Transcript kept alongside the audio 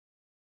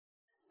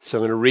So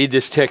I'm going to read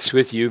this text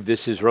with you.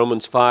 This is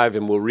Romans 5,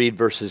 and we'll read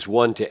verses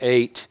 1 to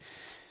 8,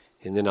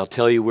 and then I'll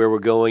tell you where we're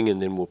going,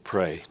 and then we'll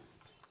pray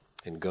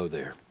and go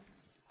there.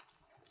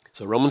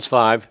 So Romans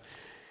 5,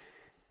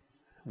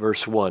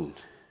 verse 1.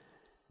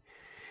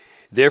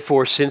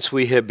 Therefore, since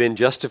we have been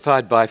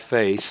justified by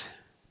faith,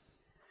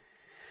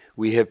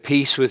 we have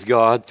peace with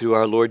God through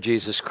our Lord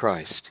Jesus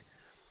Christ.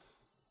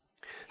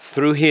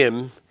 Through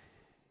him,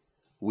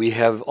 we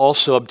have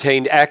also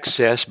obtained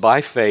access by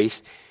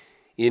faith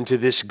into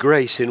this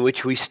grace in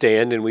which we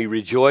stand, and we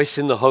rejoice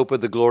in the hope of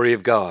the glory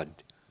of God.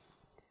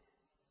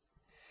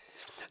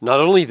 Not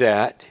only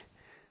that,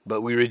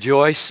 but we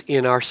rejoice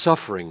in our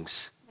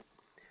sufferings,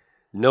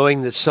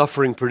 knowing that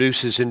suffering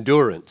produces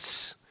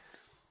endurance,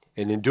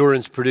 and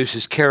endurance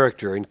produces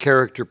character, and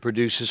character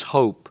produces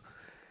hope.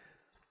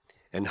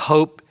 And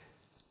hope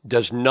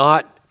does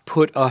not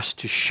put us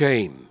to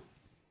shame,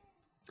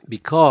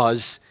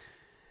 because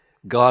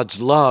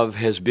God's love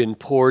has been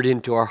poured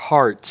into our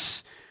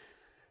hearts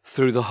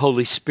through the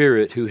Holy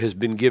Spirit who has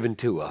been given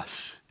to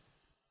us.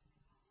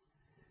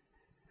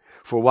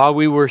 For while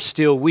we were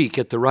still weak,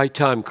 at the right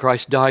time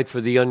Christ died for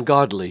the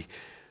ungodly.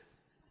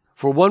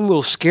 For one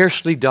will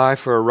scarcely die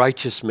for a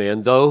righteous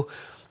man, though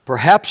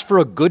perhaps for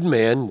a good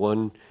man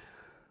one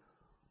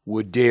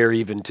would dare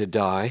even to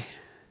die.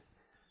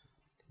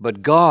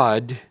 But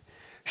God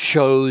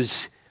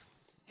shows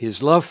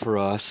his love for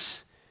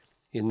us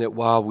in that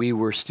while we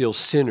were still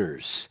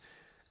sinners,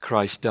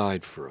 Christ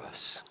died for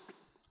us.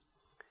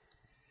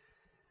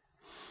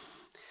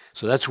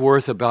 So that's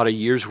worth about a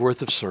year's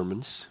worth of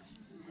sermons.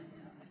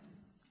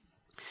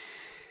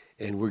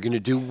 And we're going to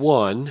do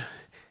one,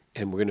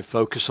 and we're going to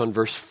focus on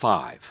verse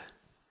 5.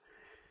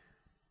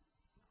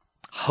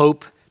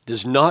 Hope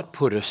does not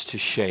put us to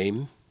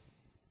shame.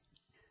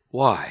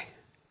 Why?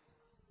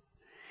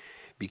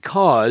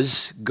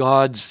 Because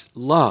God's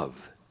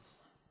love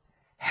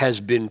has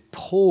been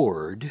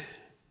poured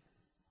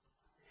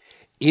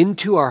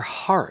into our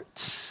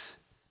hearts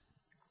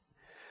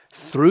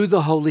through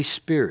the Holy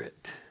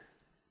Spirit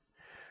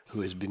who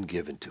has been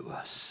given to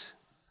us.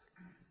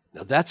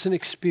 Now that's an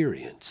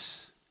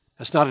experience.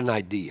 That's not an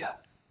idea.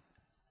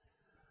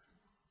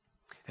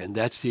 And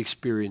that's the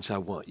experience I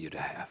want you to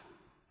have.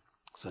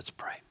 So let's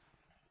pray.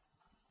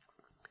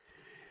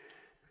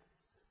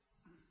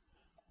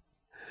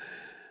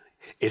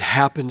 It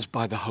happens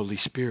by the Holy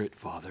Spirit,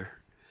 Father.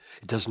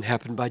 It doesn't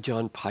happen by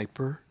John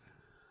Piper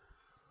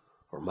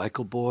or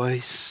Michael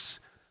Boyce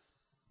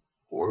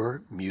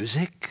or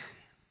music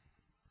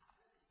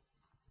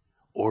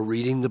or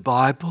reading the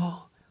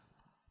Bible.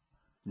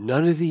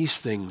 None of these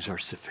things are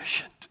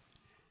sufficient.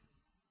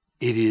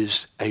 It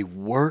is a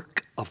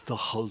work of the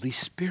Holy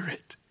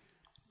Spirit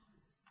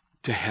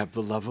to have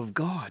the love of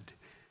God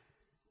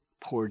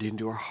poured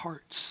into our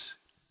hearts.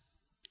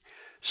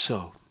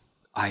 So,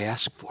 I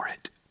ask for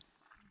it.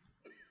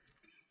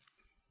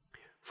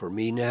 For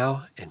me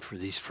now and for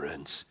these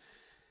friends,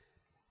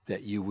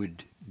 that you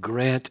would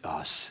grant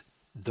us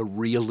the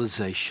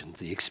realization,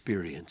 the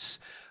experience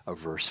of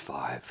verse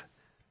 5.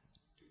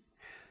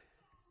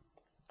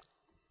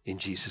 In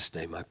Jesus'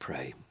 name I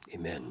pray.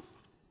 Amen.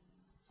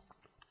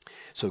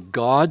 So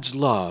God's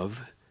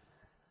love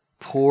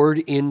poured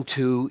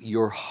into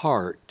your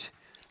heart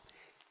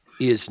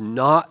is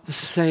not the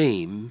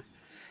same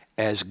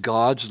as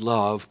God's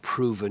love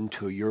proven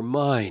to your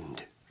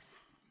mind.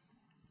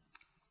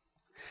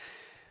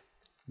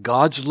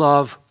 God's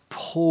love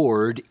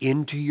poured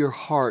into your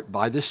heart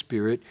by the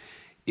Spirit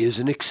is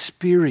an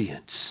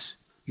experience.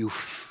 You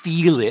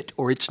feel it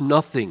or it's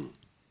nothing.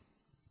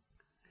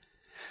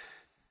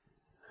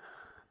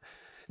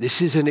 This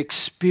is an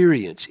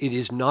experience. It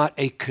is not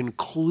a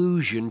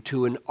conclusion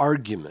to an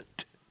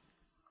argument.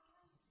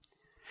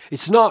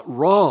 It's not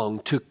wrong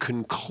to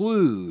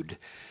conclude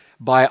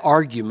by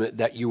argument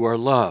that you are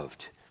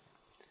loved.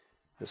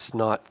 It's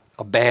not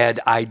a bad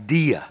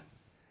idea.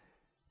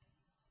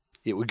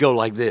 It would go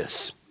like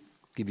this.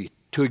 I'll give you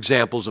two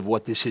examples of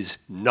what this is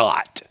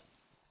not,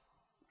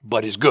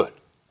 but is good.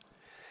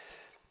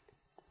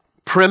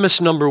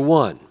 Premise number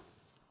 1.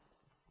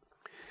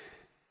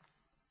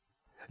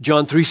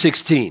 John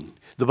 3:16,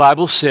 the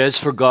Bible says,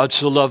 for God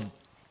so loved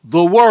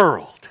the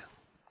world.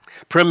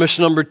 Premise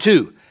number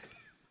 2,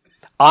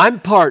 I'm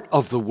part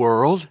of the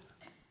world.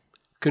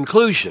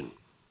 Conclusion,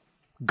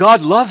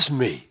 God loves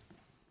me.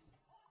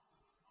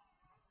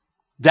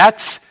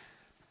 That's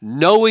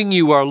knowing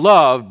you are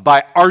loved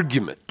by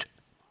argument.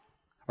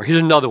 Or here's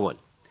another one.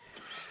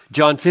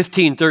 John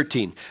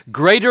 15:13,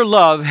 greater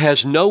love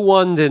has no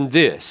one than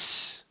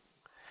this,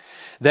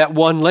 that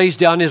one lays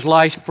down his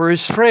life for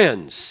his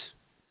friends.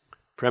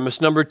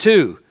 Premise number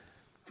 2,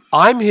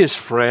 I'm his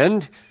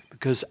friend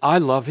because I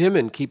love him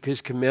and keep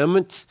his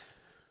commandments.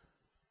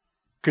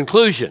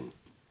 Conclusion,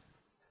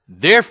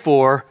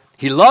 therefore,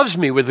 he loves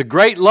me with a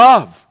great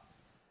love.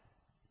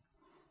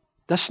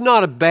 That's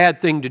not a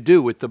bad thing to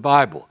do with the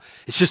Bible.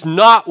 It's just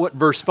not what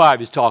verse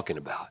 5 is talking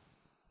about.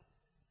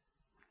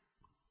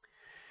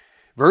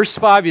 Verse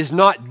 5 is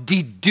not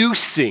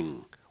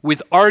deducing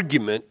with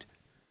argument,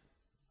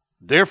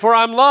 therefore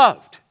I'm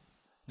loved.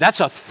 That's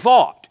a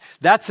thought.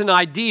 That's an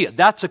idea.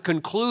 That's a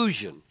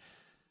conclusion.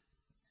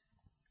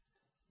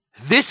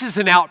 This is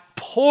an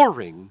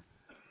outpouring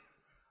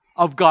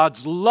of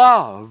God's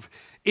love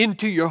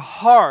into your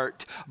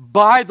heart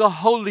by the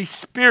Holy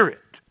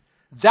Spirit.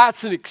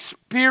 That's an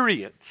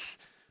experience.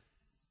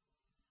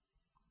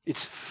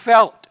 It's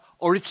felt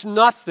or it's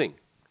nothing.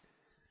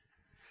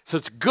 So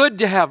it's good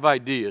to have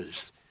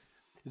ideas.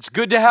 It's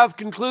good to have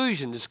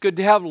conclusions. It's good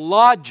to have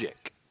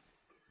logic.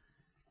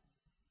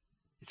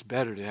 It's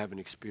better to have an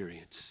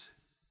experience.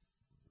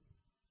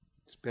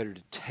 It's better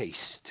to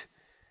taste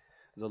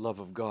the love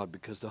of God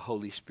because the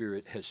Holy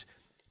Spirit has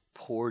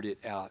poured it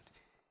out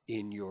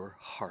in your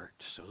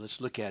heart. So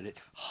let's look at it.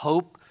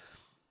 Hope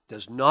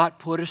does not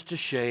put us to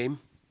shame.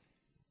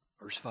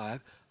 Verse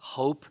 5.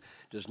 Hope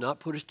does not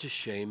put us to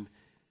shame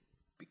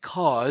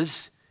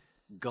because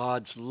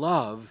God's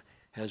love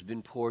has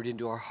been poured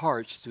into our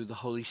hearts through the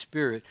Holy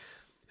Spirit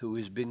who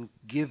has been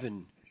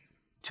given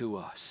to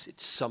us.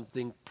 It's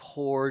something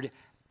poured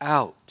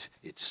out.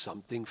 It's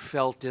something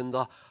felt in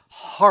the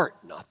heart,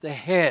 not the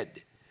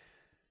head.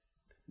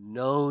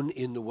 Known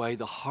in the way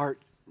the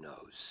heart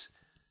knows,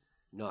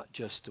 not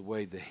just the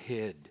way the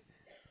head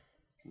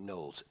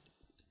knows.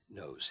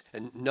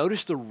 And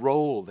notice the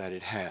role that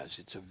it has.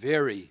 It's a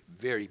very,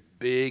 very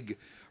big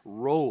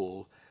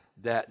role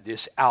that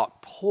this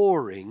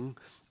outpouring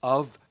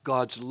of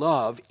God's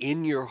love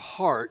in your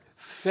heart,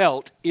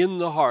 felt in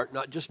the heart,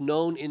 not just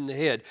known in the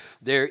head.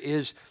 There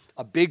is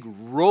a big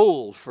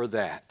role for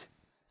that.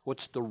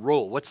 What's the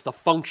role? What's the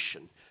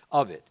function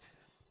of it?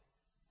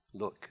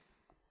 Look,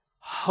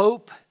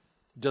 hope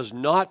does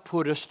not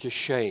put us to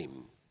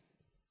shame.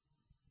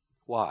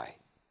 Why?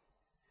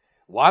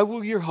 Why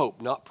will your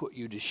hope not put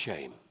you to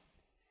shame?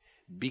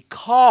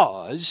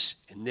 Because,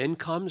 and then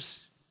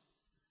comes,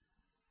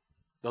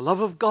 the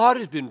love of God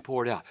has been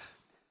poured out.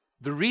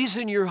 The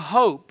reason your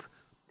hope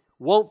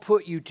won't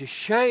put you to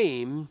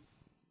shame,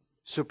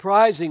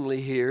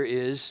 surprisingly here,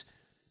 is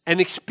an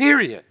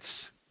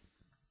experience.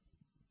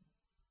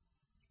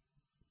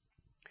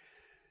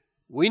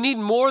 We need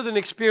more than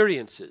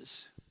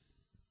experiences,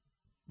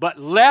 but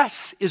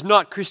less is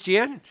not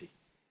Christianity.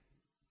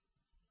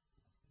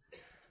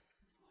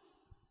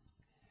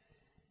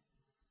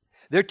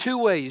 There are two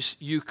ways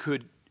you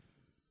could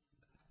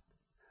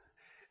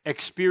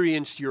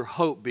experience your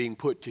hope being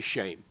put to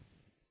shame.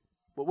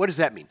 But what does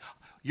that mean?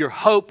 Your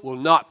hope will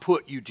not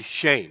put you to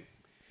shame.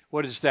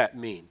 What does that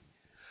mean?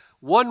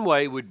 One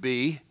way would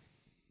be,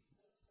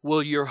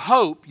 well, your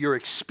hope, your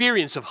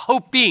experience of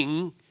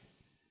hoping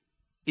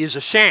is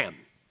a sham.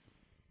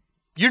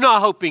 You're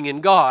not hoping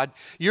in God.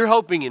 You're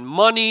hoping in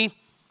money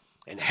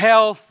and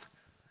health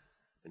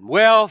and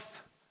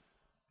wealth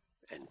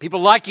and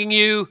people liking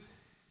you.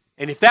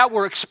 And if that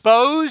were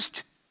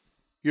exposed,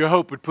 your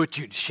hope would put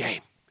you to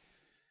shame.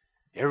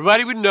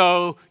 Everybody would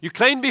know you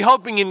claim to be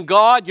hoping in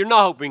God. You're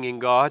not hoping in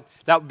God.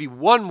 That would be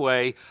one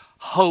way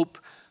hope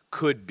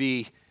could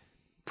be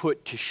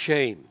put to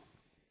shame.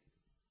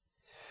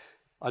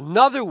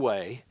 Another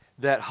way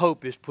that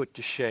hope is put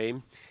to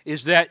shame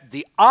is that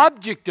the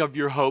object of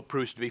your hope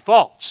proves to be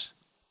false.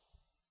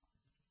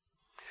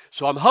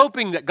 So I'm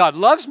hoping that God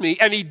loves me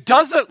and He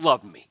doesn't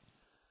love me.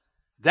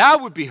 That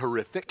would be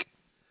horrific.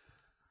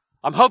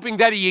 I'm hoping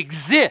that He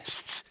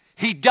exists.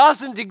 He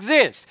doesn't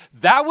exist.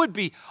 That would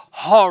be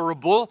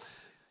horrible.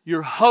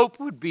 Your hope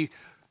would be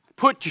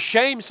put to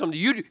shame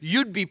someday.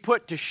 You'd be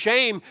put to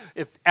shame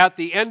if at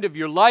the end of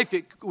your life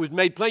it was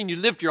made plain you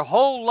lived your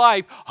whole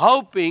life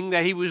hoping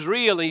that He was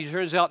real and He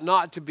turns out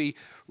not to be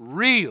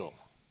real.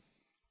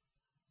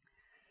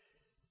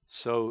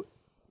 So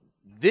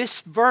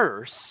this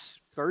verse,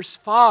 verse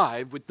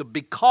 5, with the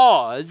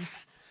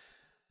because,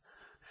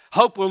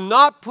 hope will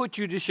not put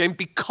you to shame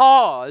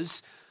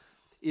because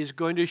is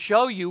going to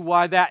show you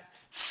why that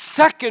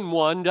second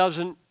one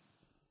doesn't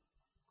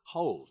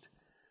hold.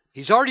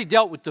 He's already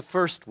dealt with the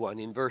first one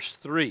in verse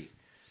 3,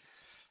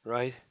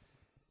 right?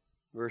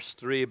 Verse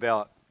 3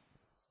 about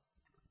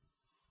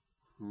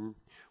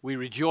we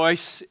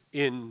rejoice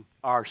in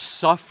our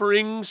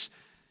sufferings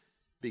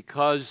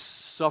because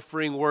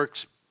suffering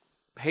works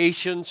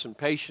patience, and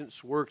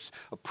patience works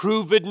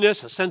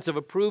approvedness, a sense of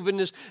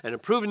approvedness, and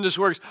approvedness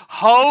works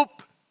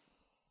hope.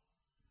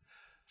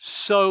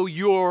 So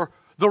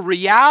the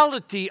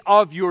reality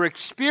of your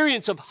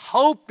experience of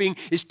hoping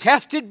is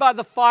tested by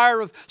the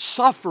fire of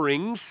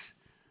sufferings.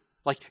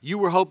 Like you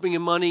were hoping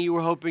in money, you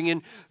were hoping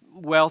in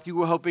wealth, you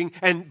were hoping,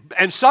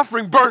 and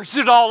suffering burns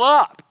it all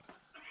up.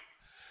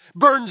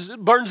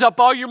 Burns up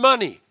all your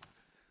money,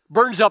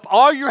 burns up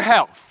all your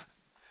health,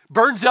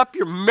 burns up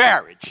your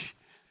marriage,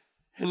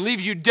 and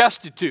leaves you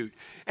destitute.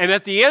 And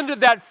at the end of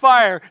that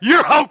fire,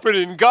 you're hoping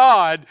in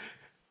God,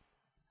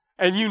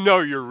 and you know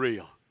you're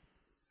real.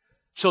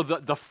 So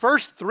the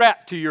first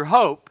threat to your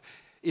hope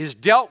is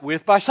dealt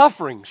with by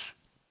sufferings.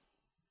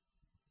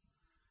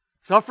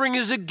 Suffering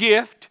is a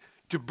gift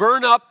to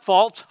burn up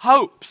false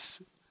hopes.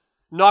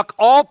 Knock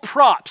all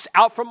props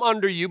out from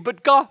under you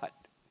but God.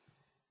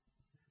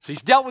 So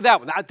He's dealt with that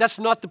one. That's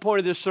not the point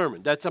of this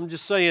sermon. I'm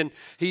just saying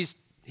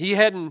He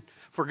hadn't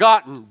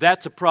forgotten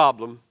that's a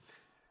problem.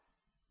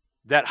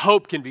 that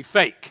hope can be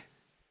fake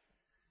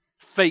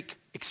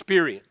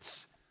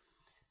experience.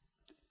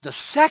 The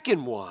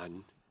second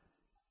one,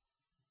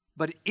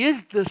 but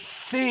is the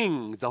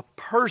thing, the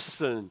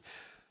person,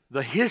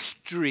 the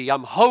history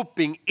I'm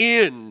hoping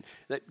in,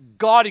 that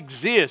God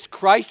exists,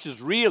 Christ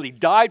is real, He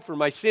died for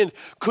my sins,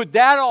 could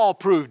that all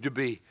prove to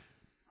be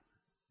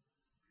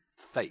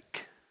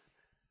fake?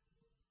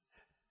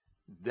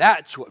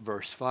 That's what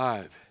verse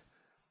 5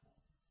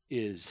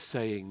 is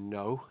saying.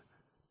 No,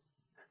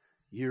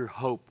 your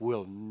hope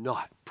will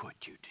not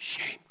put you to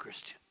shame,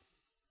 Christian.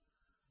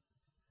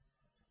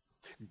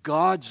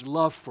 God's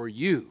love for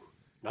you,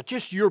 not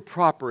just your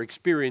proper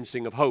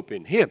experiencing of hope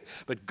in Him,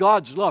 but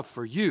God's love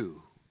for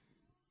you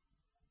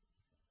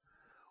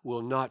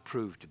will not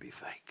prove to be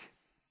fake.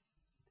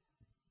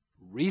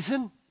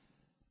 Reason?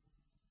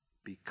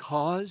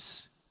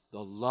 Because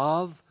the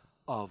love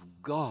of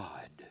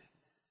God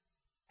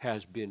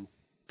has been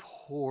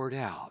poured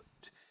out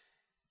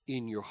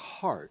in your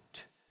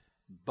heart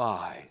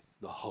by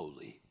the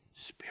Holy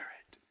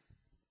Spirit.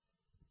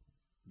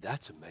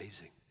 That's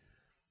amazing.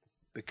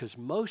 Because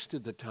most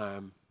of the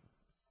time,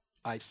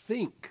 I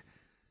think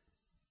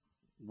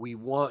we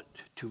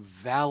want to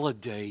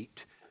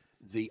validate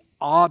the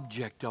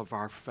object of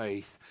our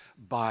faith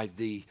by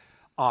the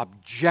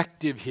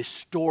objective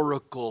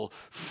historical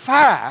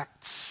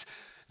facts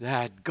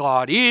that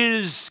God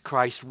is,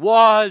 Christ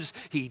was,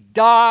 He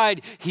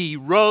died, He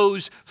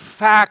rose,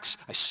 facts,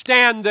 I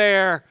stand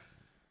there,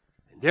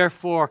 and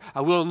therefore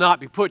I will not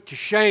be put to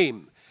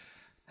shame.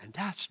 And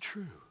that's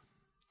true.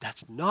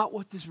 That's not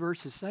what this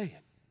verse is saying.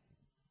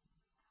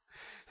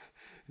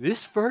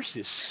 This verse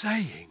is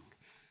saying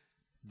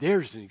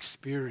there's an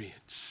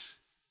experience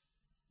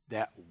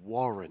that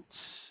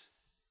warrants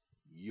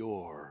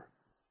your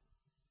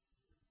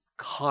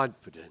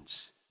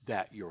confidence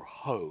that your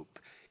hope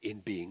in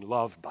being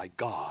loved by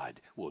God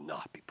will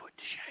not be put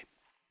to shame.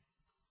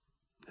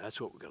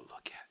 That's what we're going to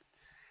look at.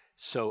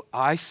 So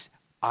I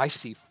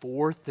see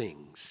four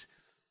things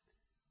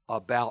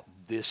about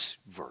this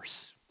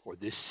verse or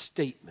this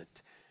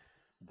statement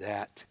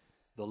that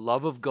the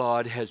love of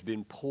God has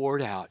been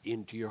poured out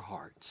into your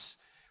hearts.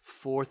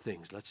 Four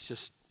things. Let's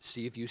just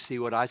see if you see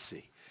what I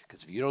see.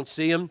 Because if you don't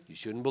see them, you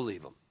shouldn't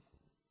believe them.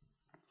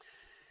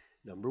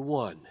 Number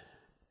one,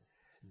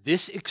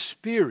 this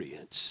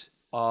experience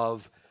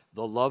of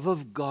the love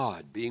of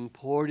God being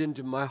poured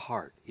into my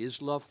heart,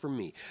 His love for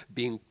me,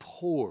 being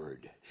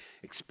poured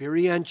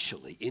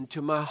experientially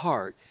into my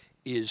heart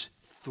is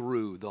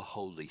through the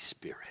Holy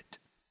Spirit.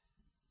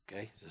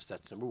 Okay,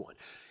 that's number one.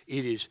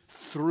 It is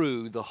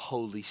through the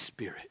Holy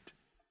Spirit.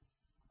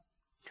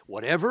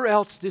 Whatever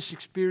else this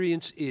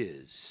experience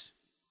is,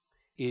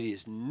 it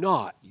is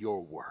not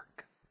your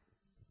work.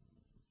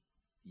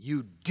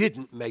 You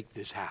didn't make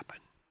this happen.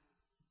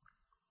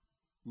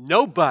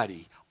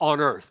 Nobody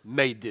on earth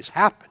made this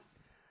happen.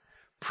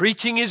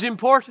 Preaching is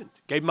important.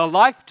 Gave my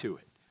life to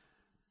it.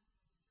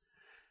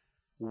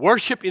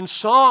 Worship in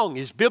song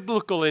is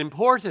biblical and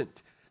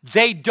important.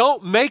 They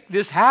don't make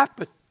this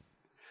happen.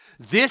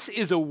 This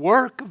is a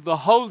work of the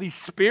Holy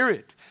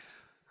Spirit.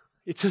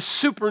 It's a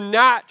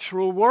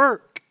supernatural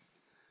work,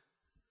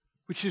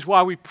 which is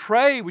why we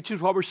pray, which is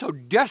why we're so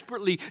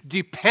desperately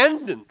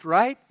dependent,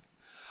 right?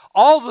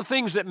 All the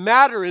things that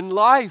matter in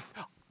life,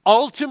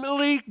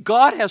 ultimately,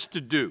 God has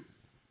to do.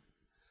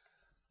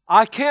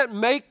 I can't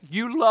make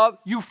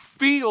you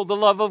feel the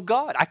love of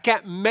God. I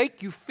can't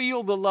make you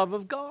feel the love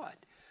of God.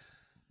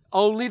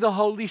 Only the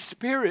Holy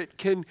Spirit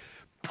can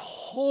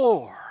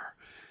pour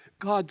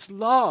God's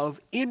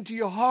love into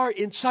your heart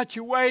in such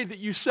a way that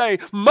you say,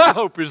 my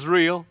hope is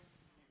real.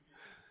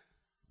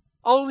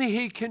 Only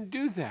He can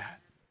do that.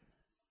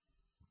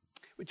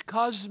 Which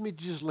causes me to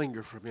just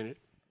linger for a minute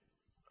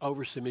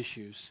over some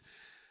issues.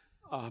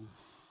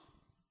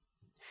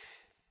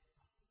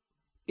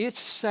 It's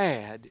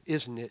sad,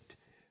 isn't it,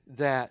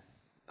 that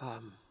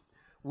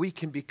we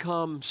can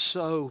become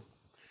so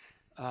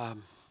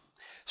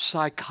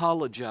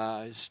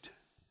psychologized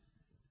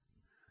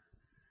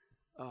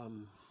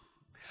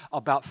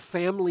about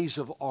families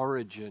of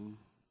origin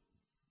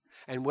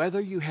and whether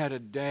you had a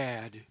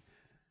dad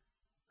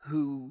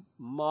who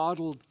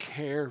modeled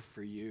care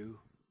for you,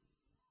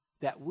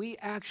 that we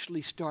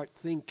actually start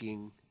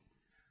thinking,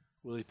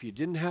 well, if you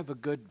didn't have a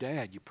good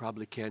dad, you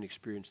probably can't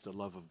experience the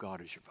love of God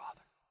as your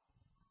father.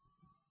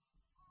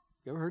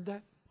 You ever heard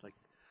that? Like,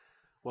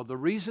 well, the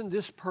reason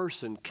this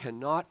person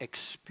cannot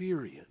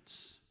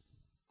experience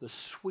the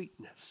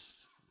sweetness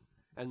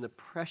and the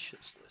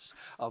preciousness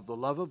of the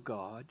love of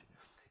God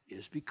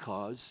is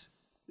because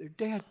their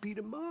dad beat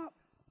them up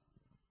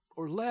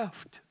or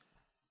left.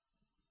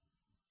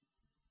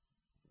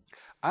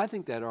 I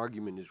think that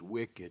argument is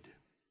wicked.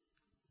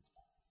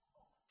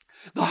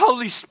 The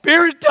Holy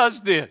Spirit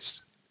does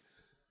this.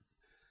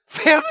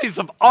 Families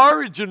of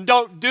origin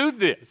don't do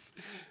this,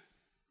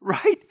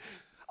 right?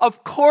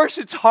 Of course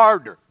it's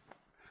harder,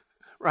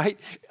 right?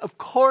 Of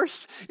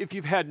course, if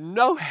you've had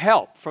no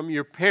help from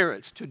your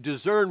parents to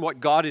discern what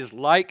God is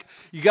like,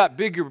 you got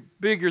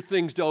bigger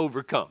things to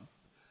overcome.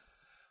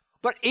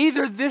 But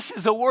either this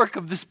is a work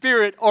of the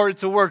Spirit or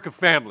it's a work of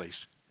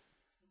families.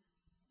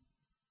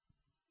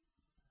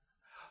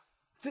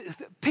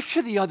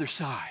 Picture the other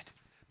side.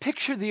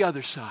 Picture the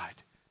other side.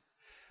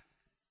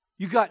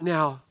 You got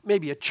now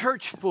maybe a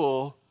church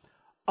full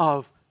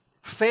of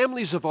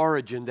families of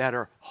origin that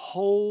are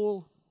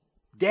whole.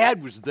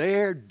 Dad was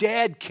there.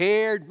 Dad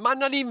cared. Might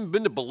not even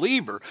been a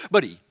believer,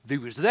 but he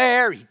was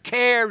there. He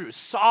cared. It was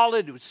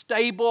solid. It was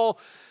stable.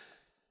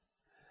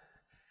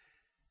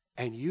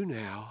 And you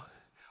now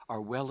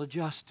are well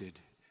adjusted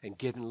and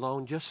getting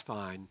along just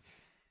fine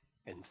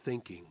and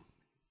thinking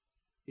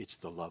it's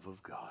the love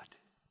of God.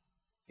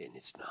 And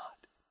it's not.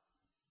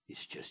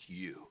 It's just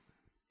you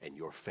and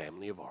your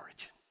family of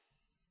origin.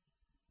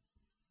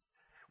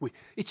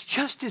 It's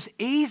just as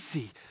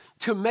easy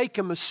to make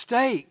a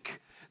mistake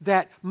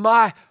that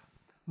my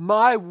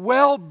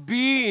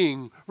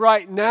well-being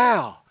right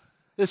now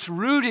that's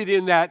rooted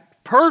in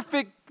that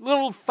perfect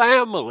little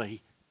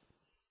family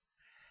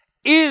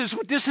is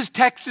what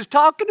text is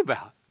talking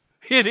about.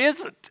 It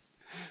isn't.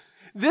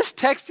 This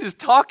text is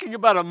talking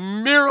about a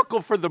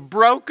miracle for the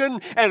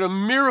broken and a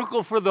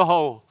miracle for the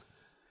whole.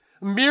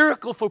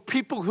 Miracle for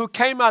people who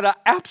came out of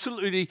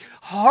absolutely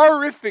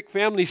horrific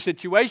family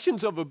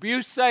situations of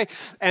abuse, say,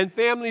 and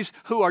families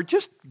who are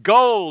just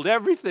gold,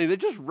 everything. They're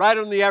just right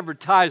on the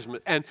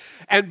advertisement.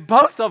 And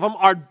both of them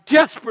are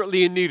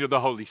desperately in need of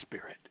the Holy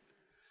Spirit.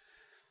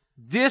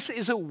 This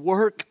is a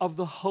work of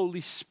the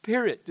Holy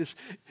Spirit. This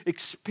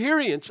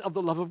experience of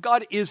the love of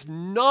God is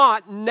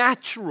not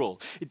natural.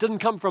 It doesn't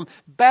come from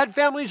bad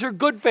families or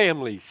good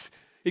families.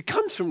 It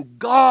comes from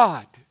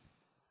God.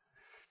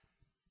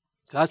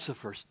 That's the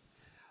first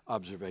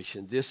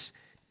observation. This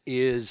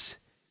is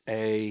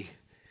a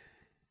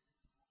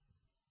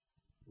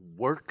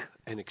work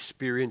and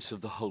experience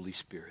of the Holy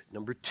Spirit.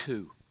 Number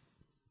two,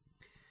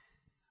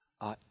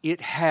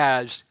 it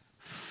has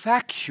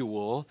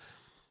factual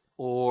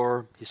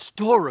or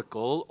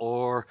historical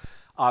or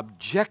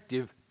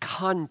objective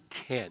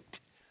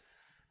content.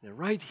 Now,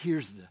 right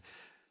here's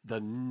the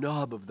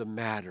nub of the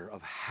matter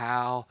of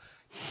how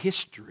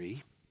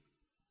history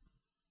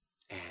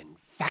and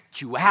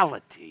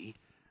factuality,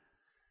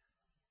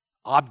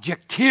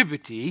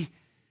 objectivity,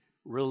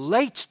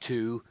 relates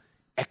to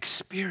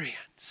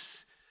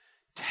experience,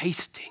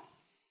 tasting,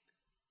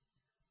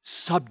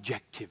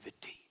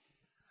 subjectivity,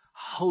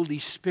 Holy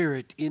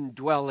Spirit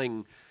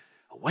indwelling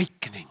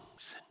awakenings,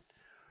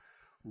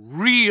 and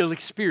real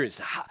experience.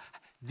 Now,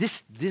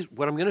 this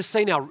what I'm going to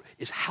say now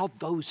is how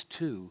those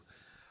two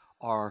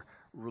are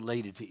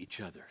related to each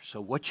other. So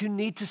what you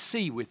need to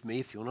see with me,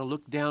 if you want to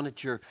look down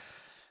at your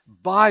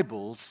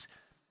Bibles,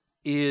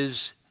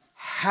 is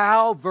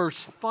how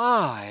verse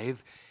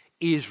 5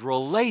 is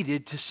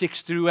related to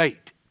 6 through 8.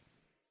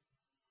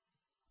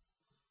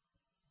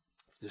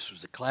 If this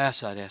was a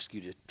class, I'd ask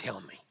you to tell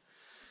me.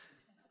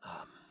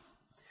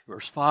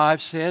 Verse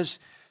 5 says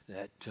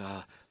that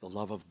the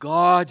love of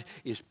God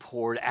is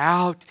poured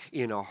out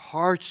in our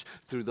hearts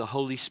through the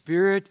Holy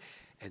Spirit.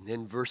 And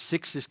then verse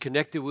 6 is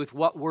connected with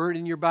what word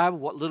in your Bible?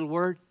 What little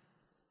word?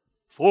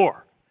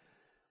 For,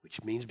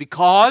 which means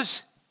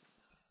because.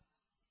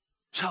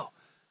 So,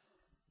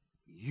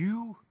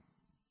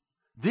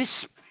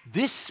 this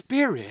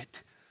Spirit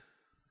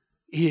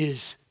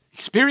is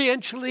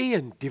experientially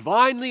and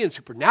divinely and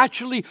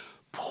supernaturally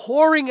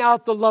pouring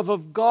out the love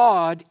of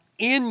God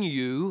in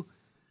you.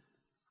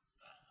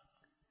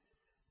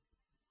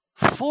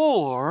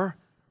 For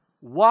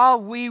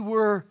while we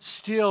were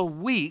still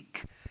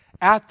weak,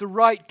 at the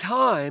right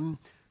time,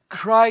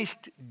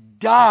 Christ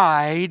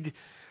died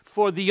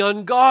for the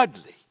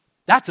ungodly.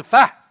 That's a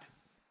fact.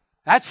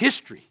 That's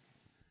history.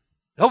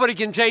 Nobody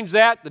can change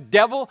that. The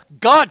devil,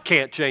 God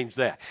can't change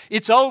that.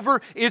 It's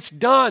over. It's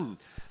done.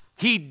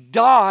 He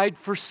died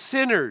for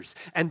sinners.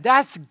 And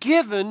that's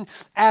given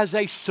as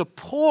a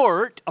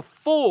support, a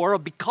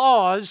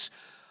because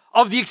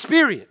of the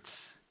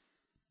experience.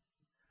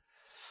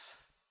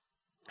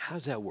 How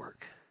does that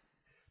work?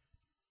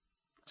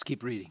 Let's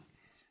keep reading.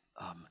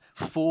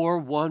 For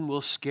one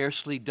will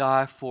scarcely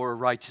die for a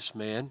righteous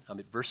man. I'm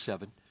at verse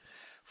 7.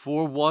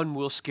 For one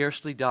will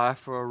scarcely die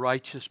for a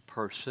righteous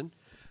person,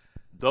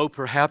 though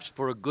perhaps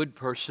for a good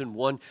person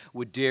one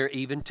would dare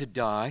even to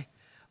die.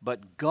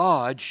 But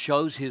God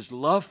shows His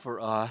love for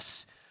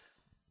us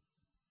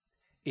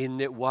in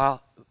that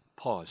while...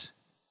 Pause.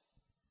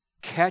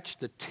 Catch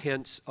the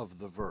tense of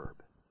the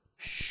verb.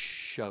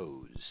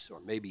 Shows, or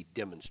maybe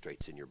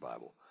demonstrates in your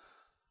Bible.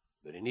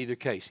 But in either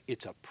case,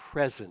 it's a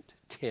present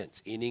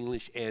tense in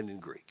English and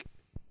in Greek.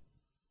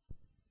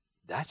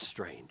 That's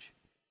strange.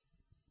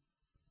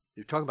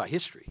 You're talking about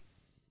history.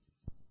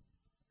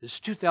 This is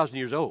 2,000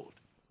 years old.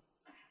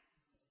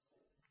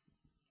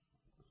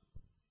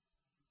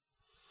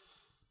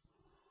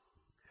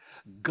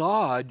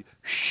 God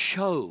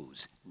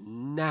shows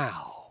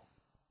now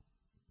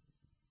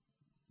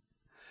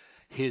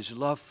His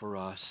love for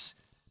us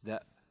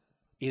that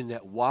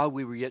while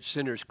we were yet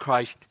sinners,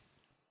 Christ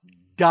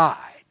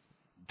died.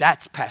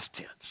 That's past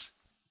tense.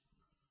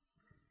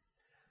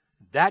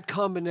 That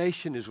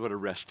combination is what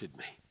arrested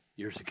me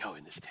years ago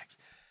in this text.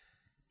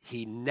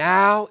 He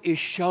now is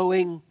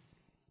showing,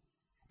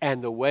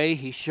 and the way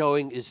He's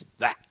showing is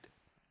that.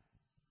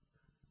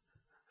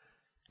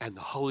 And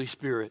the Holy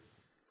Spirit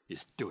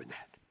is doing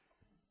that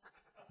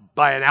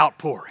by an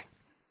outpouring.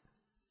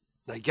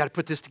 Now you got to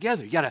put this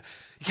together. You got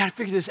to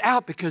figure this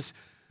out, because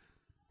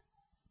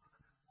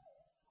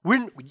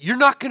you're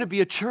not going to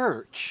be a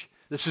church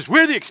that says,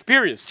 we're the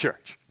experience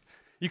church.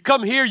 You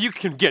come here, you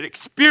can get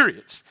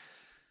experience.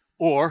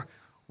 Or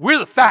we're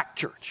the fact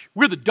church.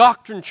 We're the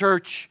doctrine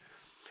church.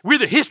 We're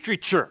the history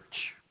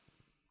church.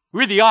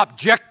 We're the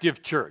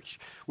objective church.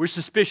 We're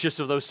suspicious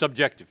of those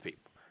subjective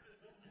people.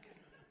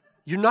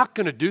 You're not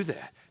going to do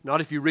that. Not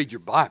if you read your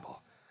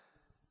Bible.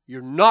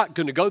 You're not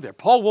going to go there.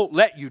 Paul won't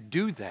let you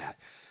do that.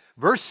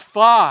 Verse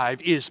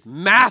 5 is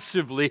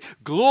massively,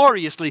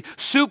 gloriously,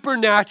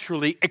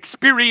 supernaturally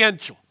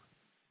experiential.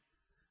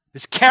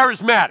 It's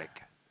charismatic.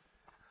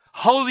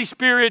 Holy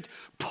Spirit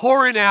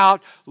pouring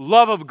out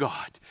love of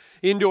God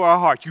into our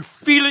hearts. You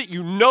feel it,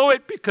 you know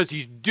it, because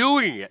He's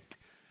doing it.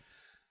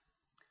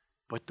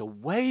 But the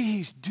way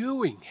He's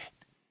doing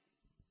it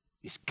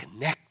is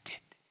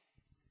connected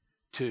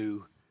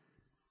to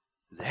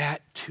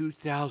that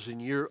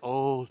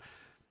 2,000-year-old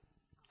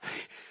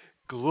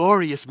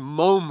glorious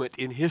moment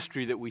in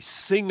history that we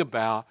sing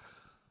about.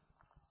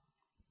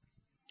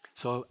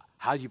 So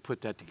how do you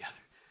put that together?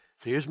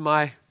 So here's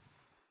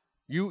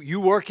you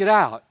work it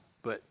out,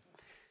 but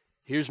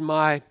here's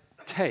my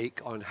take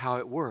on how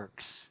it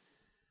works.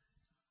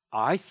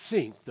 I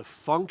think the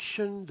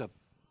function, the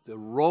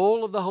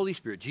role of the Holy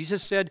Spirit,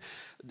 Jesus said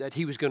that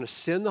He was going to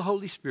send the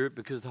Holy Spirit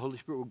because the Holy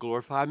Spirit will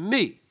glorify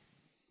me.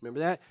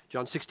 Remember that?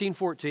 John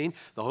 16:14,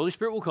 the Holy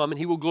Spirit will come and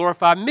He will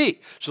glorify me.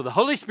 So the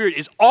Holy Spirit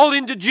is all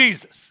into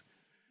Jesus.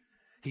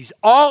 He's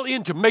all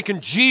into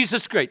making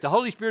Jesus great. The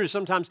Holy Spirit is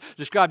sometimes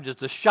described as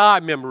the shy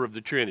member of the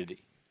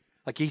Trinity.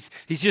 Like he's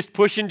just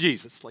pushing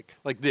Jesus,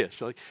 like this.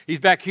 So he's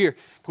back here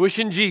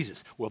pushing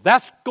Jesus. Well,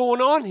 that's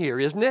going on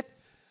here, isn't it?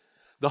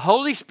 The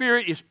Holy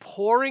Spirit is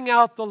pouring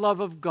out the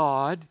love of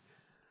God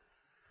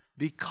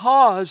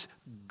because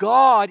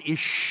God is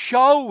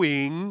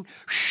showing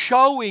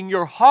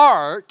your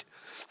heart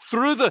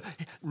through the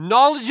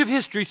knowledge of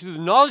history, through the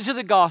knowledge of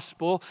the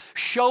gospel,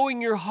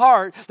 showing your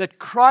heart that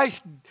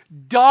Christ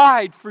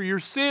died for your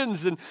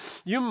sins. And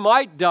you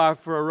might die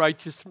for a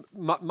righteous,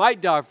 might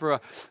die for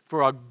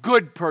a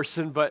good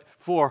person, but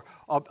for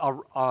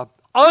a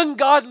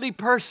ungodly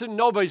person,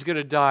 nobody's going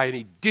to die, and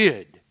He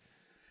did.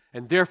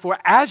 And therefore,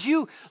 as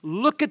you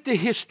look at the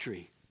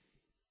history,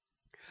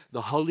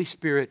 the Holy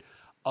Spirit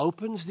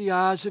opens the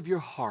eyes of your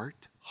heart,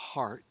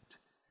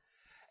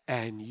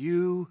 and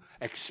you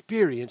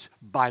experience,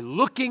 by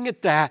looking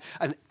at that,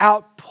 an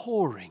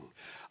outpouring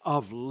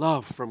of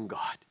love from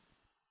God.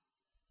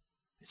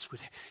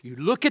 You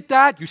look at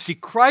that, you see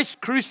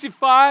Christ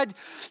crucified,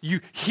 you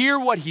hear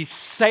what He's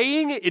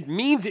saying, it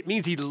means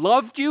He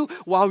loved you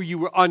while you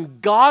were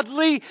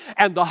ungodly,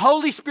 and the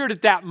Holy Spirit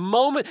at that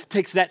moment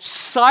takes that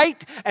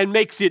sight and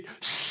makes it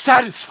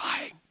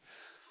satisfying,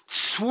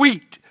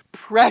 sweet,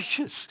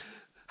 precious.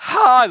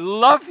 How I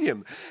love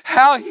Him,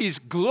 how He's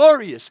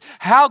glorious,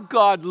 how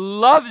God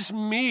loves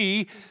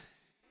me.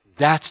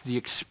 That's the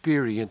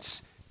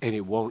experience, and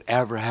it won't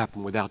ever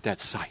happen without that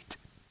sight.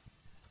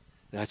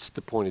 That's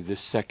the point of this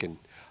second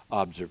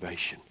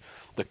observation.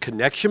 The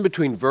connection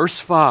between verse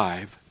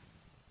 5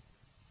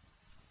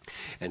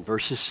 and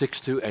verses 6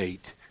 through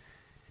 8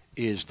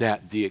 is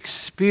that the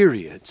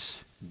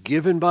experience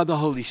given by the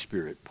Holy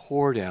Spirit,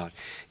 poured out,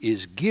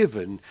 is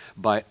given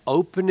by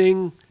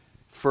opening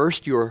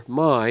first your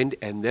mind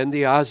and then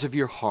the eyes of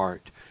your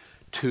heart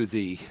to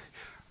the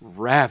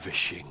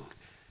ravishing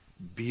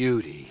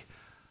beauty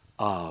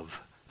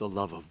of the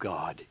love of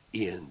God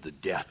in the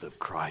death of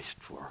Christ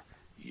for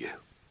you.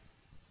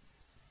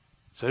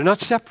 So they're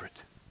not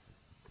separate.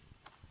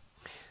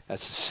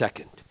 That's the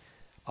second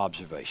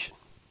observation.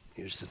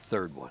 Here's the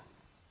third one.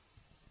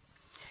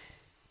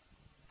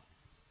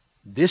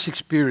 This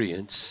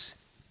experience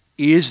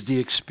is the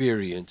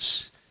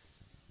experience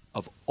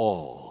of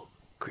all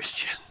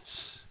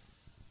Christians,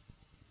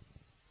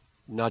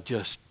 not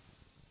just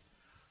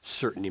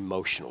certain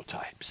emotional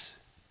types.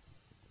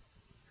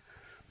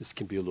 This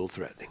can be a little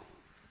threatening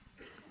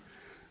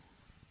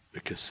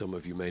because some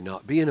of you may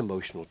not be an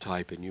emotional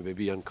type and you may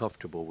be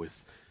uncomfortable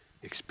with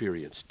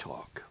experience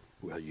talk.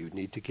 Well, you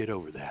need to get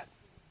over that.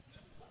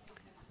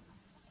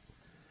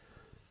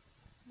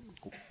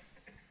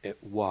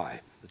 Why?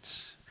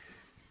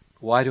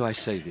 Why do I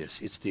say this?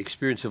 It's the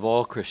experience of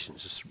all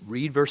Christians. Just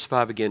read verse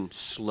 5 again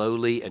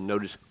slowly and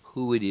notice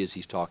who it is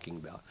he's talking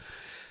about.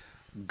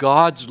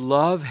 God's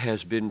love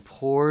has been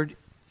poured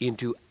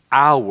into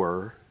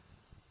our,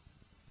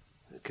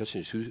 the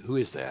question is, who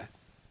is that?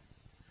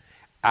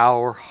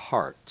 Our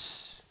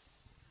hearts.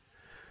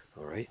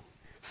 All right?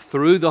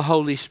 Through the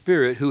Holy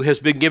Spirit who has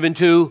been given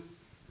to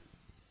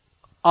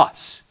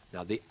us.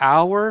 Now the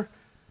our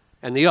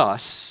and the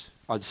us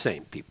are the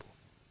same people.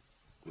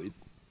 We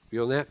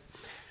feel that?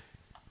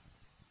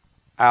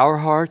 Our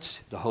hearts,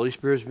 the Holy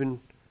Spirit has been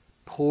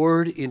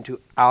poured into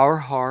our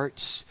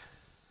hearts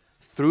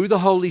through the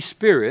Holy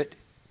Spirit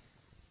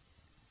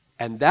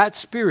And that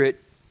Spirit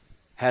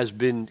has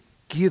been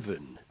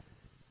given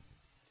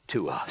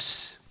to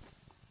us.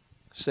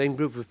 Same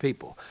group of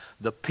people.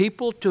 The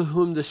people to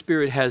whom the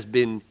Spirit has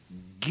been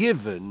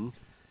given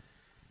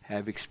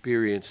have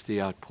experienced the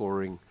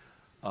outpouring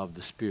of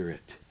the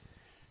Spirit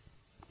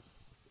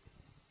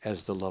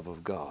as the love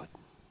of God.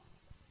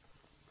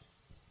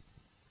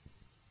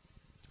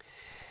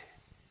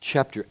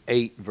 Chapter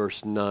 8,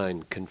 verse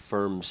 9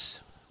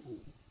 confirms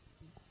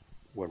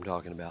what I'm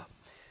talking about.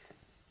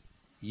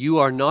 You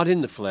are not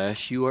in the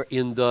flesh, you are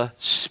in the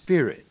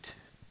Spirit,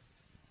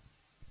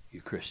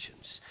 you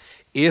Christians.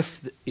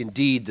 If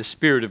indeed the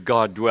Spirit of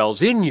God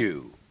dwells in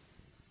you.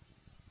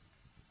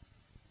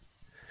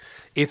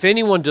 If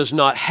anyone does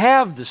not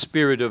have the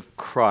Spirit of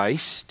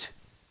Christ,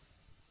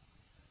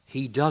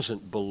 he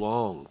doesn't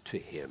belong to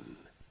him.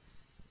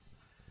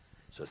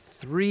 So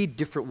 3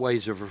 different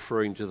ways of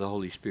referring to the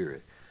Holy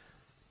Spirit.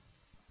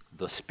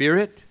 The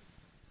Spirit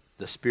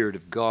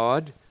of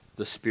God,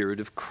 the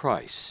Spirit of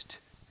Christ.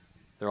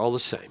 They're all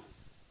the same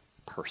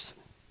person.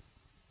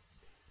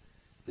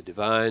 The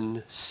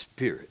divine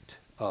Spirit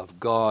of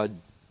God,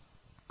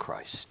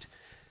 Christ.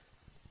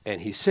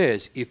 And he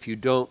says, if you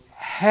don't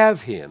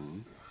have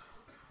him,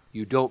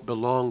 you don't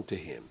belong to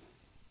him.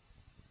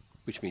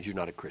 Which means you're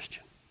not a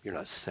Christian. You're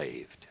not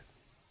saved.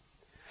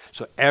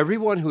 So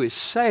everyone who is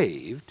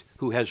saved,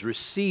 who has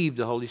received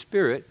the Holy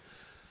Spirit,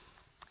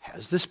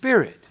 has the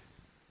Spirit.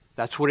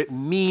 That's what it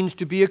means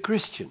to be a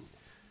Christian.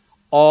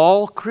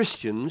 All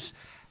Christians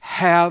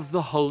have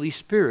the Holy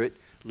Spirit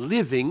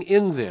living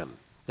in them.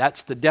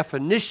 That's the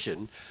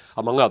definition,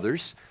 among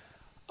others,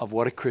 of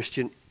what a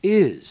Christian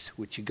is.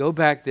 Which you go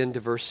back then to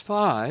verse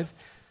 5,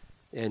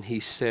 and he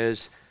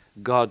says,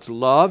 God's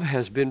love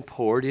has been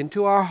poured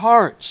into our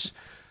hearts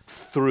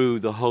through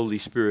the Holy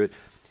Spirit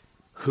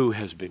who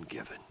has been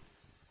given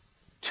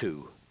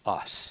to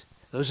us.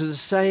 Those are the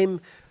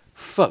same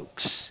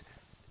folks,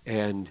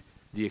 and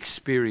the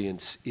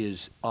experience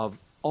is of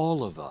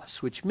all of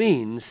us, which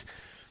means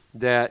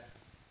that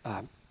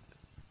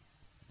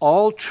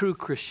all true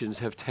Christians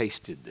have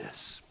tasted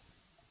this.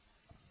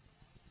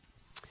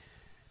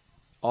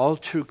 All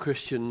true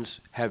Christians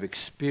have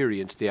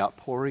experienced the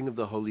outpouring of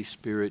the Holy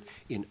Spirit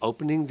in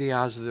opening the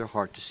eyes of their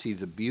heart to see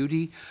the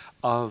beauty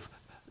of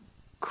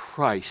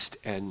Christ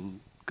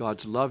and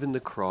God's love in the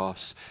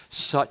cross,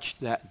 such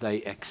that they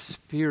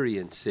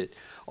experience it,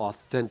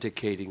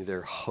 authenticating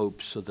their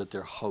hope so that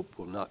their hope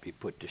will not be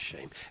put to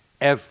shame.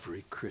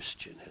 Every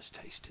Christian has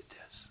tasted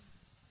this.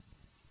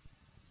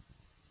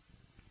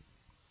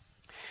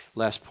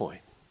 Last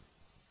point,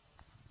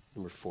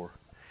 number 4.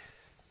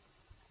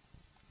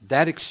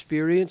 That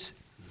experience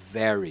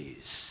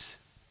varies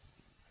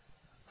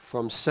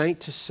from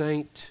saint to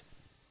saint,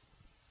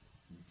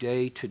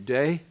 day to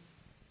day,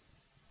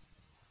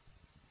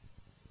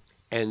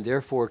 and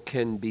therefore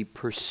can be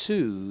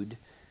pursued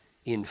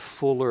in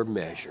fuller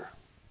measure.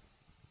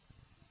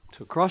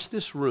 So across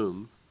this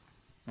room,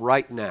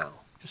 right now,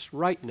 just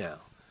right now,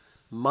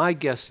 my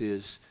guess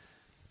is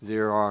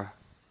there are a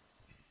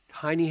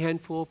tiny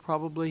handful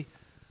probably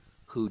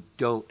who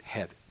don't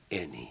have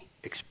any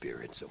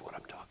experience of what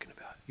I'm talking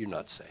about. You're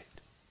not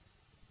saved.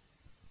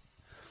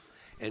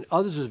 And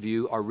others of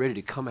you are ready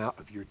to come out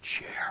of your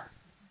chair.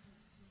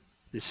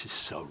 This is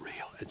so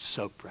real and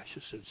so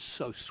precious and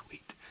so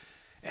sweet.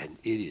 And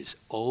it is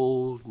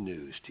old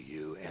news to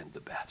you and the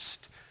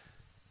best.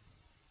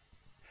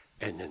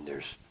 And then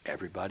there's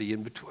everybody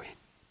in between.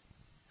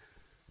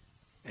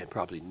 And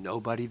probably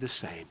nobody the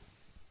same.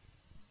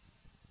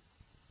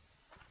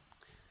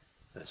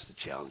 That's the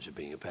challenge of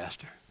being a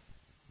pastor.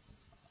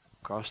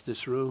 Across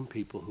this room,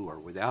 people who are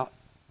without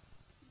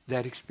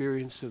that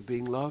experience of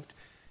being loved,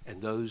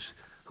 and those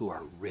who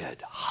are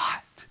red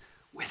hot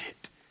with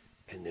it.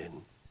 And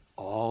then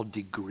all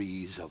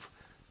degrees of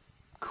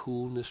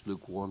coolness,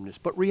 lukewarmness,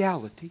 but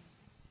reality.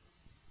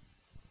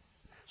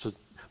 So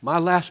my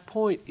last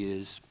point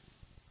is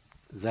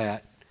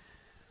that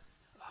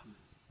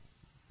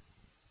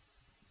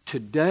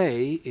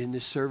today in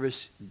this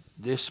service,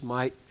 this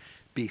might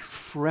be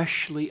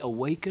freshly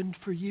awakened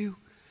for you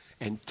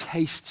and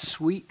taste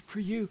sweet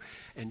for you,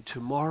 and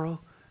tomorrow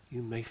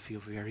you may feel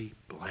very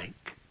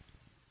blank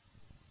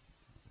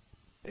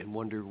and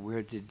wonder,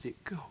 where did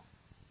it go?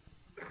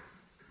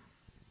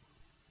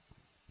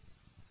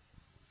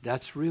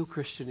 That's real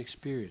Christian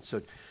experience.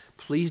 So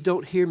please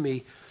don't hear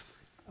me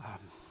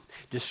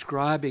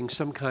describing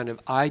some kind of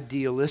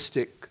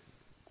idealistic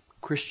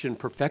Christian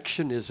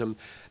perfectionism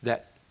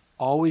that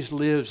always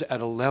lives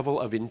at a level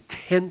of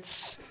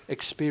intense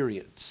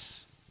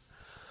experience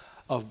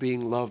of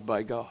being loved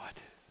by God.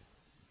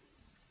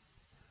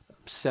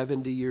 I'm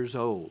 70 years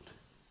old.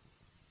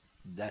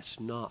 That's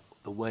not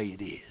the way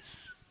it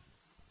is.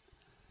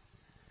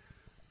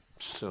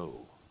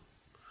 So,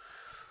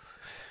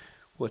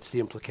 what's the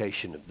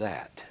implication of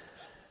that?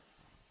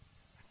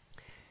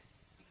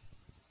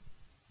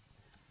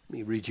 Let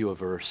me read you a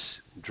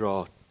verse,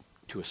 draw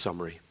to a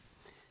summary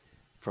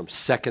from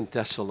 2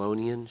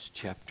 Thessalonians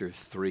chapter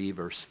 3,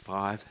 verse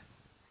 5.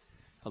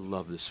 I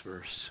love this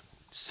verse.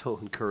 So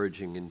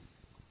encouraging and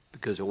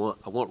because I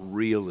want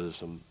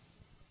realism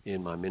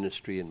in my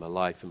ministry, in my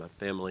life, in my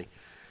family.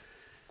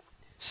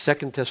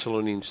 2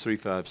 Thessalonians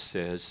 3:5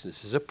 says,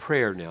 this is a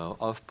prayer now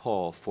of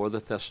Paul for the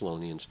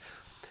Thessalonians,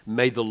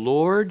 may the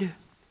Lord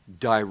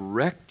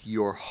direct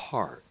your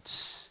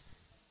hearts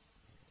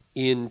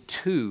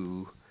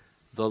into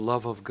the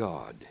love of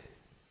God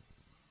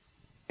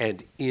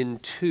and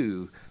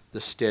into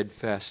the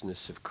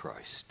steadfastness of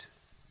Christ.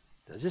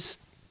 Now this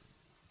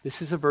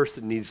is a verse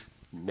that needs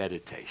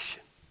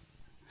meditation.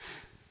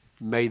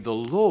 May the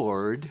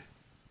Lord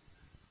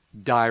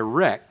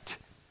direct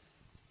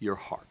your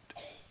heart.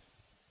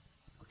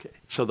 Okay,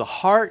 so the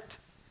heart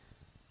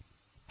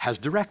has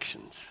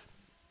directions.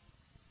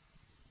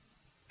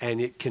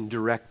 And it can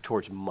direct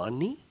towards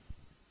money,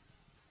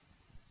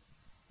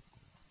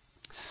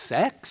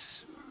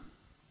 sex,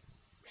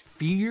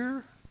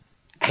 fear,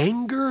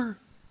 anger,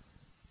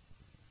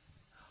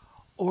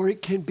 or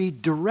it can be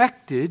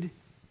directed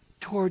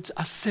towards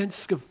a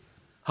sense of,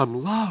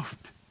 I'm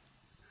loved.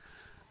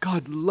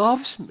 God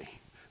loves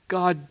me.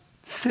 God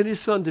sent His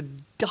Son to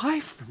die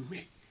for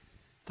me.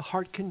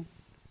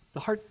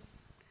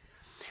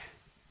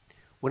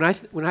 When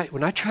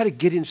I try to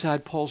get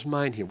inside Paul's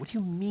mind here, what do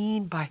you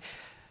mean by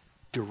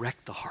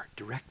direct the heart?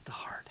 Direct the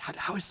heart.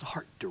 How is the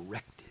heart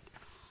directed?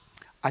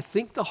 I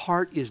think the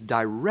heart is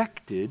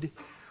directed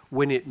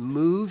when it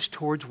moves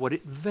towards what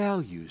it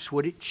values,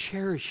 what it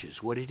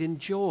cherishes, what it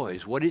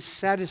enjoys, what it's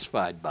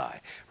satisfied by,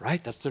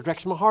 right? That's the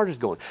direction my heart is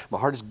going. My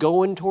heart is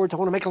going towards, I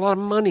want to make a lot of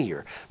money,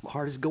 or my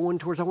heart is going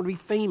towards, I want to be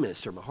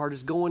famous, or my heart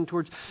is going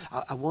towards,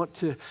 I want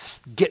to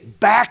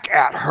get back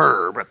at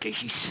her because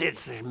she said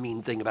this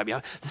mean thing about me.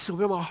 This is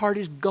where my heart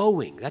is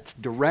going. That's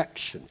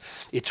direction.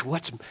 It's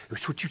what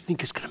you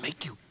think is going to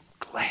make you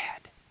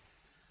glad.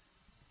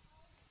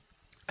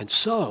 And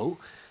so,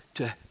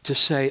 to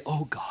say,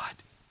 oh God,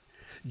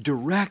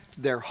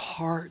 direct their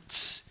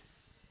hearts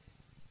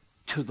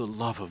to the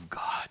love of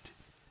God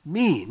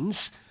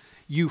means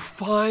you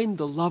find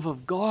the love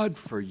of God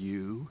for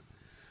you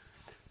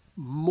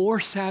more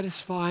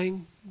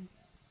satisfying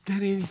than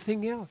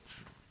anything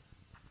else.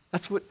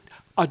 That's what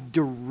a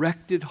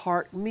directed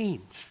heart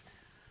means.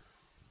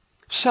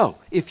 So,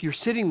 if you're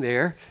sitting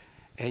there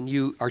and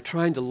you are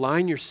trying to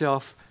line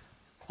yourself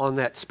on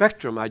that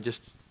spectrum I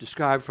just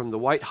described, from the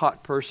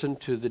white-hot person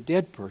to the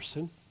dead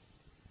person,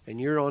 and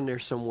you're on there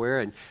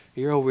somewhere, and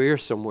you're over here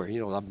somewhere,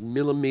 a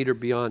millimeter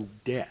beyond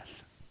death.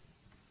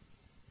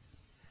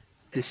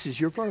 This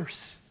is your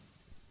verse.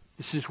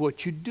 This is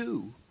what you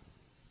do.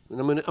 And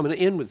I'm going to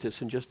end with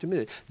this in just a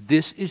minute.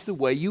 This is the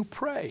way you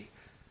pray.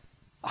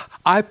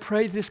 I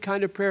pray this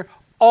kind of prayer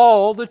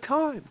all the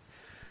time.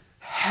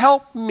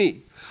 Help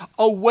me.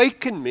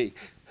 Awaken me.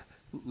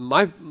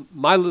 My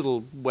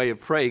little way of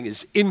praying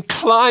is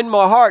incline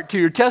my heart to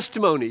your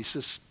testimonies.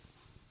 This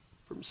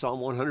from Psalm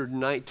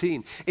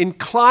 119.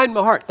 Incline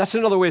my heart. That's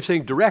another way of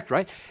saying direct,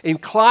 right?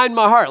 Incline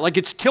my heart. Like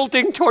it's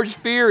tilting towards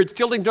fear. It's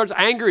tilting towards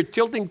anger. It's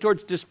tilting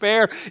towards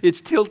despair. It's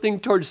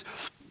tilting towards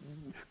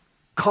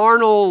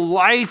carnal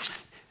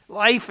life.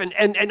 And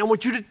I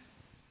want you to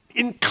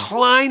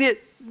incline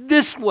it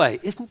this way.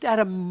 Isn't that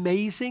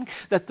amazing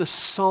that the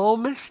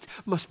psalmist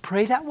must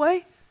pray that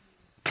way?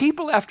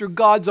 People after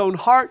God's own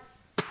heart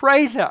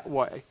pray that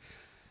way.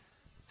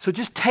 So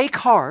just take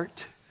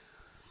heart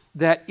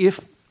that if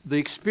the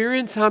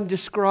experience I'm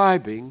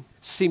describing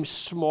seems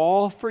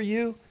small for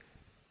you,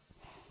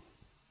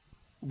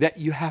 that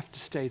you have to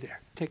stay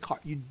there. Take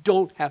heart. You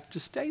don't have to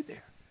stay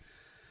there.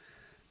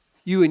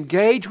 You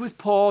engage with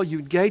Paul, you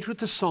engage with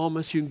the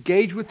psalmist, you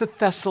engage with the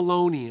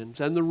Thessalonians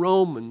and the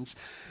Romans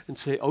and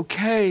say,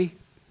 okay,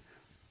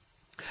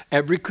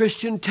 every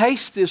Christian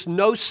tastes this,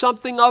 knows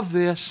something of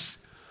this.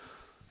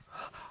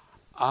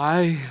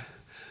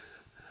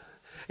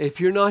 If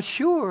you're not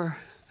sure,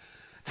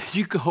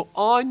 you go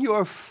on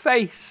your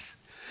face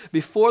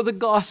before the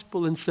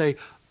gospel and say,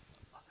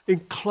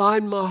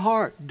 incline my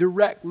heart,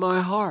 direct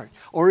my heart.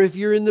 Or if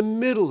you're in the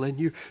middle and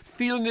you're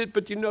feeling it,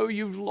 but you know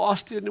you've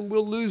lost it and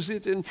will lose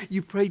it, and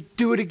you pray,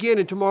 do it again.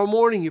 And tomorrow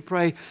morning you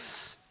pray,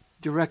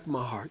 direct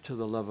my heart to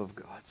the love of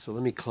God. So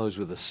let me close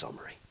with a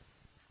summary.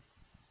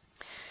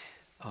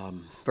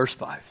 Verse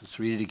 5, let's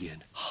read it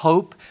again.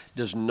 Hope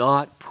does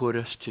not put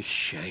us to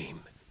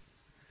shame.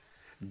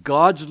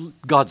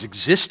 God's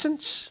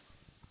existence,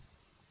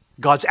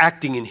 God's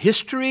acting in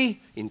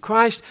history, in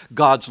Christ,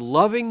 God's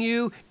loving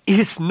you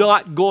is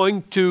not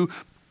going to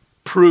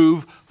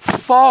prove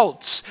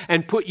false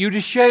and put you to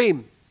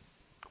shame.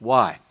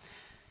 Why?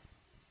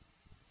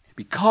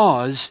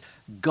 Because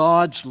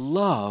God's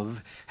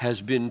love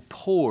has been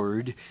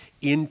poured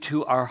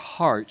into our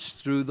hearts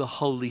through the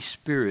Holy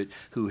Spirit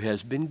who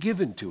has been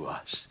given to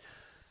us.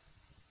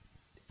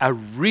 A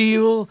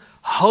real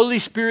Holy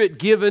Spirit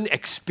given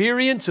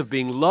experience of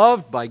being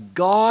loved by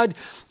God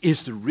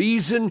is the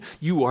reason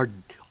you are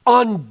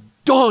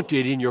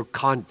undaunted in your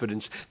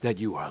confidence that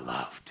you are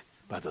loved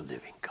by the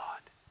living God.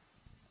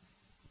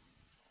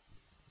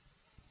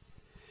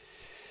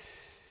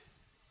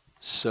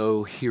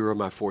 So here are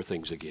my 4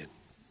 things again,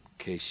 in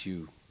case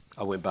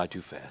I went by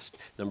too fast.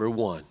 Number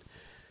 1,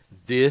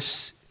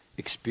 this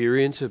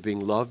experience of being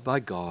loved by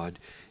God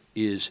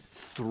is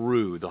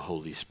through the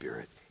Holy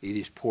Spirit. It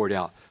is poured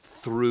out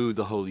through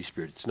the Holy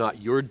Spirit. It's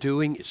not your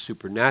doing, it's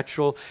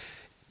supernatural.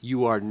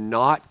 You are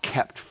not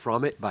kept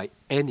from it by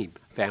any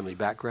family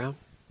background.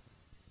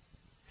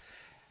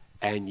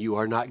 And you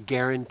are not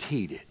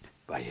guaranteed it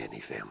by any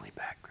family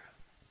background.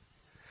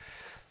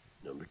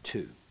 Number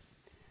two,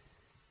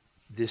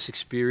 this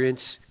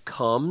experience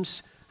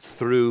comes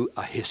through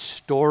a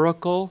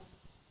historical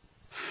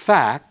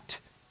fact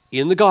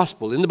in the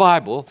gospel, in the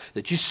Bible,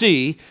 that you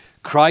see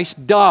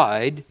Christ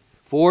died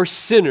for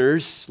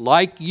sinners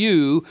like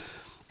you,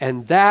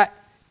 and that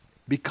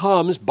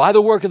becomes, by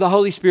the work of the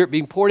Holy Spirit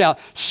being poured out,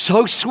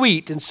 so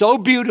sweet and so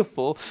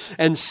beautiful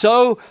and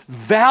so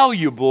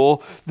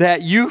valuable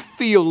that you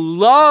feel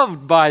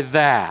loved by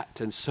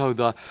that. And so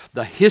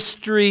the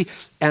history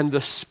and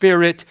the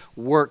Spirit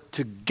work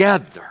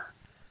together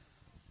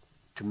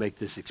to make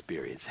this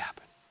experience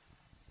happen.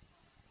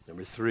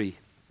 Number three,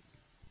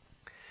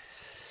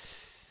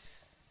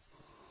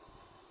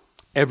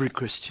 every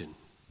Christian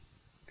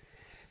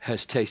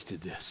has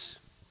tasted this.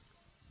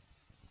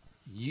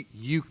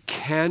 You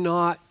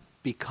cannot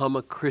become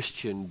a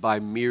Christian by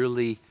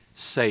merely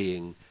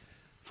saying,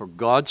 "For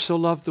God so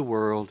loved the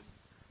world,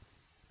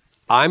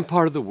 I'm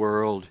part of the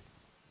world,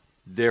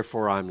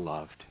 therefore I'm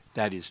loved."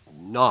 That is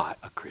not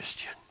a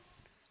Christian.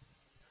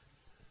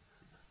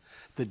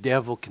 The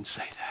devil can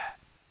say that.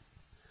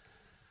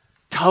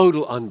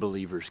 Total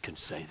unbelievers can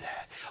say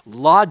that.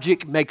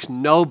 Logic makes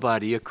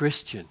nobody a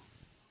Christian.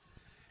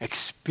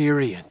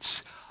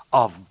 Experience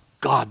of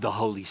God the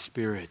Holy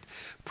Spirit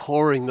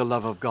pouring the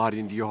love of God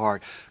into your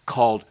heart,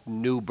 called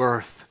new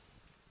birth,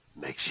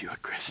 makes you a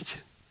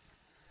Christian.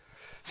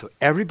 So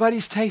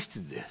everybody's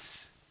tasted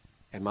this.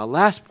 And my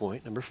last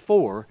point, number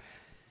 4,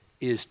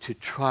 is to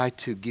try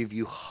to give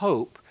you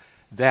hope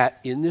that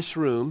in this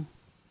room,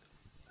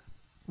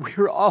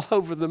 we're all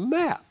over the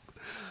map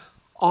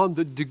on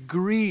the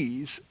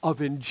degrees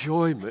of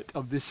enjoyment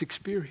of this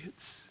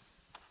experience.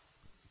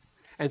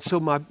 And so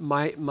my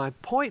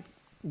point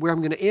where I'm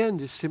going to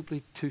end is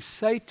simply to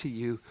say to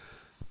you,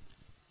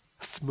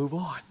 let's move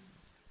on.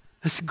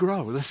 Let's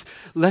grow.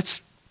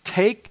 Let's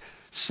take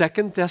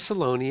 2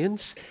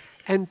 Thessalonians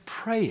and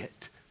pray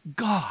it.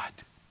 God,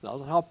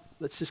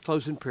 let's just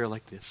close in prayer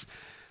like this.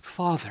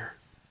 Father,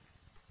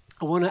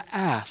 I want to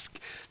ask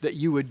that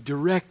you would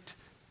direct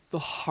the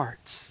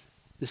hearts.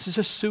 This is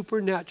a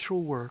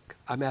supernatural work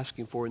I'm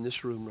asking for in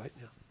this room right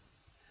now.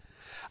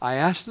 I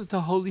ask that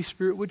the Holy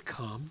Spirit would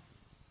come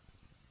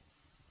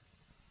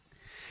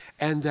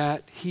and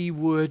that He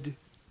would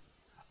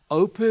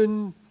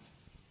open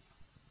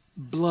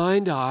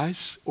blind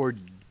eyes or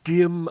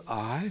dim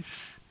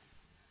eyes,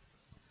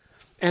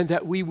 and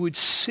that we would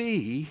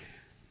see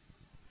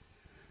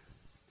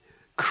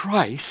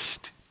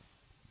Christ,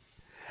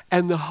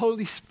 and the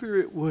Holy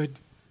Spirit would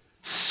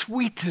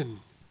sweeten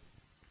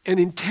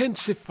and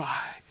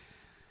intensify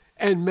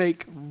and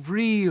make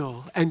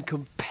real and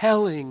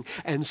compelling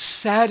and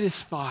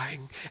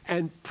satisfying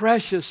and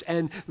precious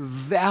and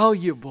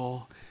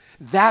valuable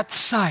that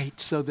sight,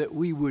 so that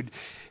we would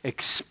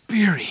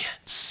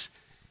experience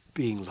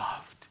being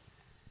loved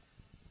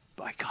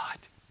by God.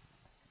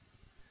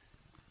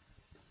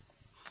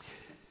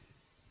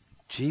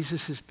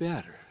 Jesus is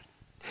better.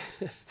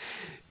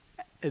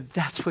 And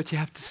that's what you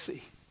have to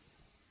see.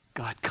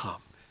 God,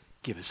 come,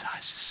 give us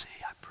eyes to see.